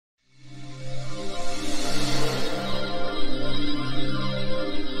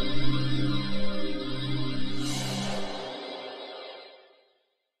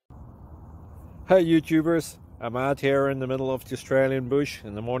Hey YouTubers, I'm out here in the middle of the Australian bush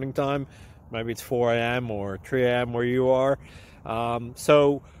in the morning time. Maybe it's 4 a.m. or 3 a.m. where you are.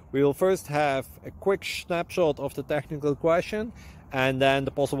 So we will first have a quick snapshot of the technical question and then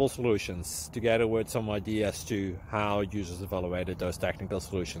the possible solutions, together with some ideas to how users evaluated those technical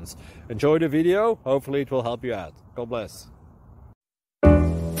solutions. Enjoy the video, hopefully it will help you out. God bless.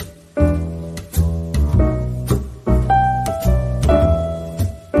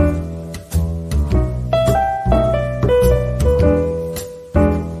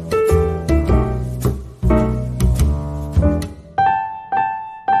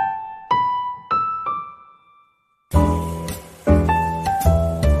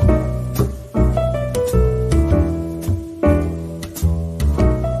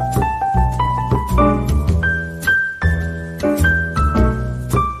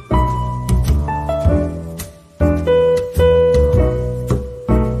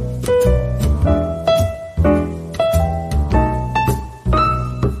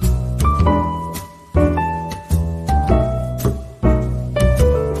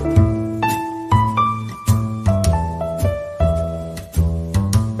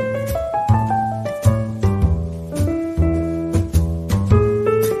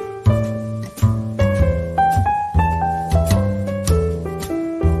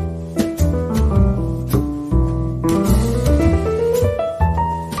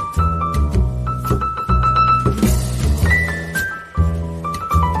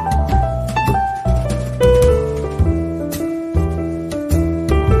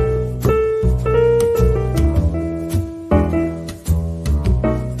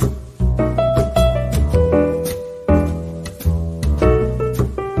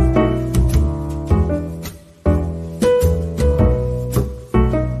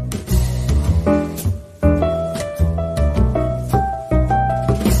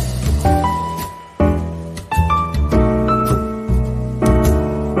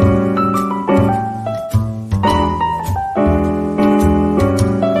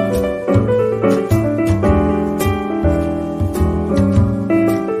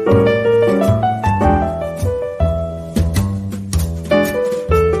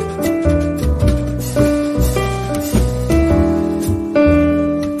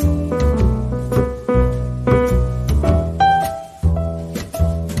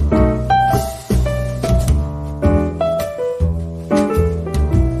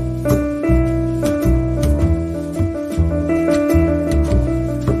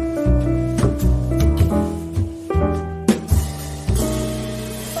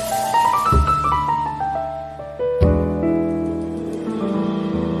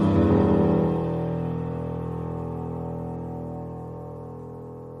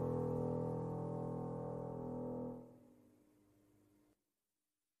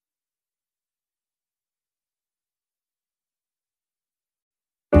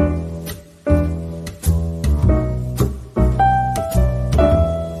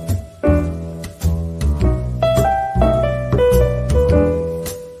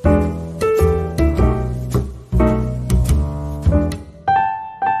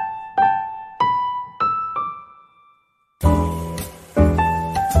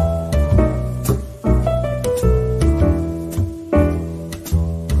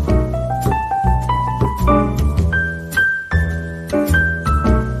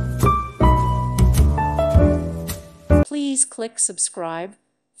 Please click subscribe.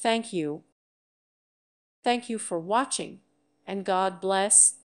 Thank you. Thank you for watching, and God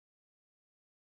bless.